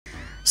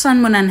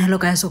Sanmonan, hello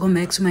guys, welcome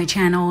back to my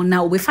channel.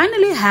 Now we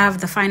finally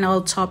have the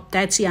final top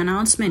 30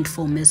 announcement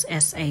for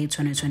MissSA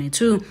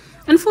 2022.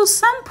 And for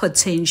some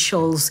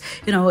potentials,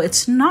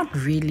 it's not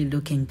really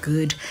looking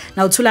good.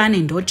 Now,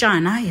 Thulani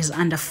Ndojana is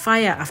under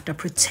fire after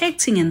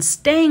protecting and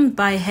staying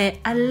by her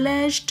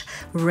alleged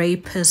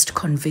rapist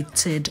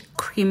convicted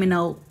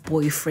criminal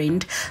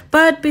boyfriend.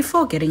 But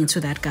before getting into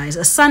that, guys,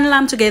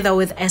 Sanlam together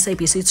with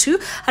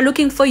SABC2 are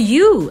looking for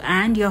you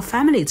and your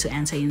family to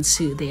enter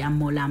into their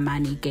Mola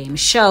Money game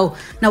show.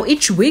 Now,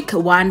 each week,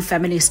 one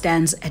family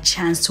stands a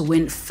chance to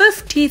win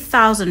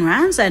 50,000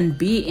 rands and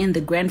be in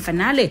the grand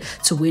finale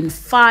to win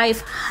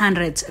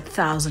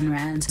 500,000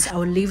 rands. I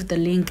will leave the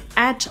link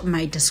at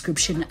my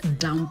description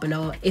down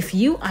below. If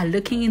you are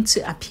looking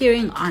into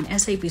appearing on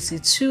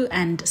SABC2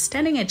 and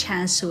standing a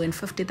chance to win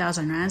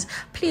 50,000 rands,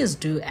 please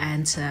do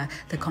enter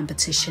the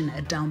competition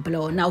down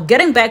below. Now,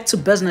 getting back to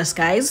business,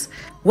 guys.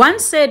 One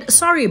said,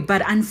 sorry,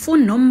 but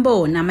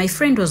Anfunombo, now my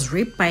friend was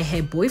raped by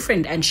her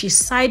boyfriend and she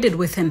sided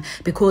with him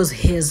because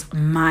he's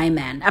my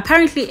man.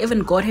 Apparently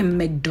even got him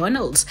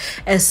McDonald's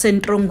as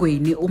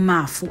Sentrongweni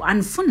Umafu.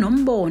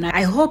 Anfunombo,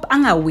 I hope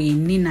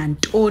angawini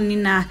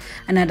nantonina.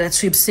 Another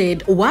tweet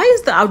said, why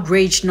is the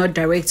outrage not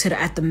directed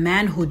at the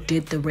man who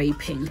did the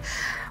raping?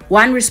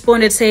 One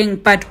responded saying,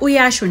 but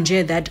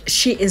Uyashunje that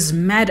she is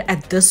mad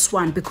at this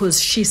one because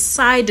she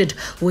sided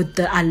with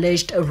the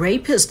alleged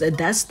rapist.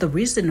 That's the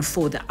reason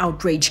for the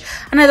outrage.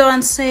 Another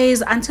one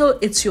says, until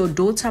it's your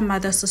daughter,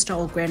 mother, sister,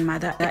 or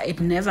grandmother, it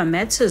never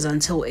matters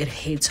until it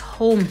hits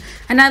home.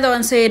 Another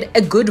one said,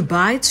 a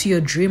goodbye to your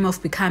dream of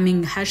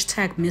becoming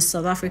hashtag Miss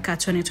South Africa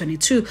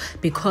 2022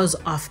 because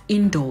of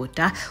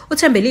Indoda.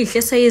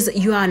 Utembelihle says,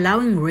 you are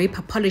allowing rape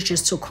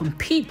apologists to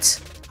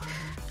compete.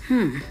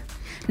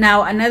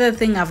 Now, another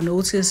thing I've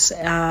noticed,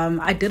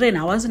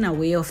 I wasn't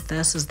aware of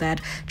this, is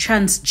that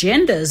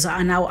transgenders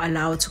are now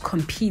allowed to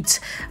compete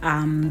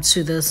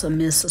to this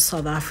Miss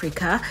South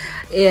Africa.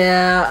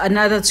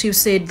 Another tweet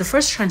said, the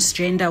first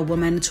transgender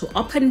woman to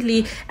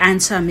openly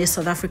enter Miss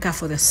South Africa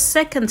for the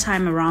second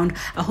time around.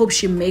 I hope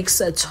she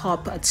makes a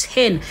top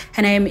 10.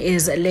 Her name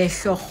is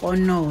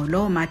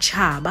Lehlohonolo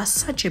Machaba.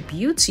 Such a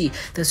beauty.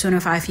 The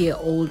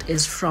 25-year-old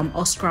is from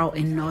Oskrau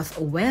in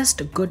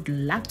Northwest. Good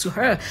luck to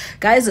her.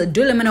 Guys,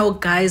 do let me know,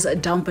 guys,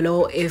 down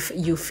below if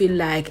you feel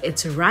like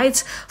it's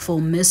right for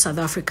Miss South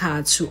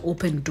Africa to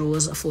open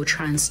doors for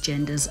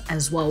transgenders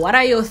as well. What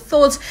are your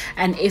thoughts?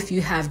 And if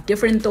you have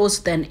different thoughts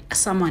than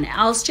someone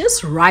else,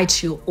 just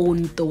write your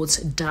own thoughts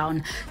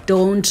down.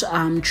 Don't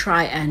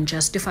try and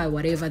justify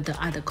whatever the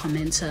other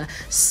commenter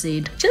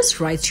said.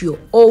 Just write your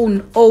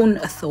own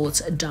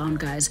thoughts down,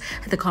 guys,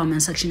 at the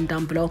comment section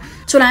down below.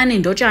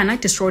 Thulani Ndojana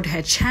destroyed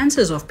her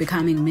chances of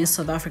becoming Miss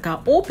South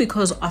Africa all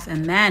because of a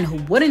man who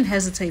wouldn't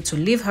hesitate to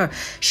leave her.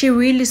 She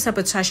really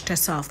sabotaged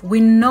herself.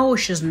 We know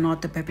she's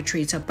not the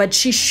perpetrator, but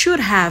she should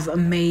have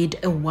made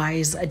a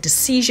wise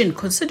decision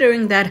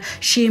considering that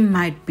she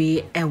might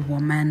be a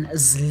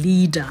woman's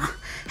leader.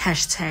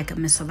 Hashtag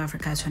Miss South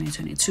Africa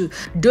 2022.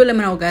 Do let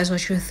me know, guys,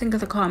 what you think of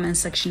the comment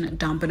section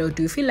down below.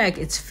 Do you feel like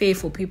it's fair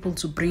for people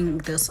to bring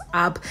this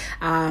up?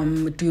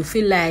 Do you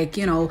feel like,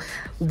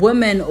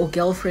 women or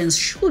girlfriends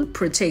should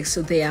protect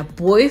their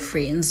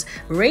boyfriends,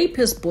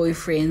 rapist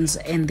boyfriends,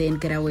 and then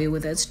get away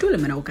with it? Do let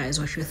me know, guys,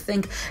 what you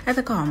think at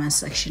the comment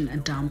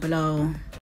section down below.